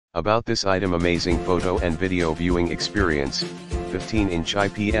About this item: amazing photo and video viewing experience, 15-inch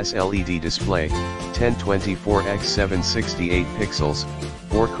IPS LED display, 1024x768 pixels,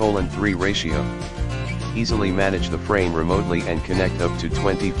 4:3 ratio. Easily manage the frame remotely and connect up to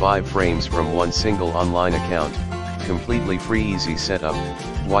 25 frames from one single online account, completely free, easy setup,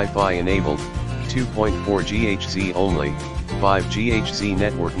 Wi-Fi enabled, 2.4 GHz only, 5 GHz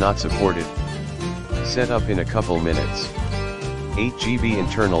network not supported. Set up in a couple minutes. 8 GB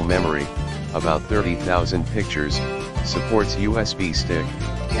internal memory, about 30,000 pictures, supports USB stick,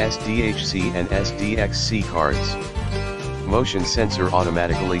 SDHC and SDXC cards. Motion sensor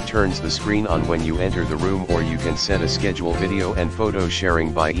automatically turns the screen on when you enter the room, or you can set a schedule video and photo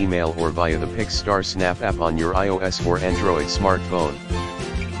sharing by email or via the Pix-Star Snap app on your iOS or Android smartphone.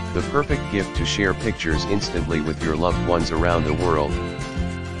 The perfect gift to share pictures instantly with your loved ones around the world.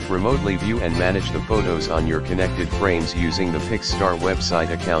 Remotely view and manage the photos on your connected frames using the Pix-Star website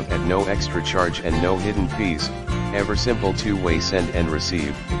account at no extra charge and no hidden fees, ever simple two-way send and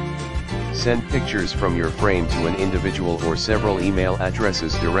receive. Send pictures from your frame to an individual or several email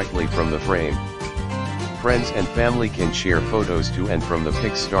addresses directly from the frame. Friends and family can share photos to and from the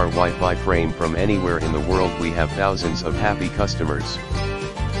Pix-Star Wi-Fi frame from anywhere in the world. We have thousands of happy customers.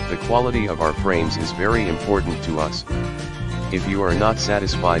 The quality of our frames is very important to us. If you are not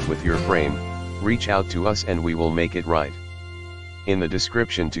satisfied with your frame, reach out to us and we will make it right. In the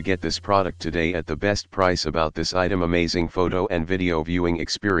description to get this product today at the best price. About this item: amazing photo and video viewing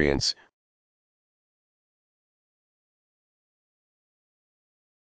experience,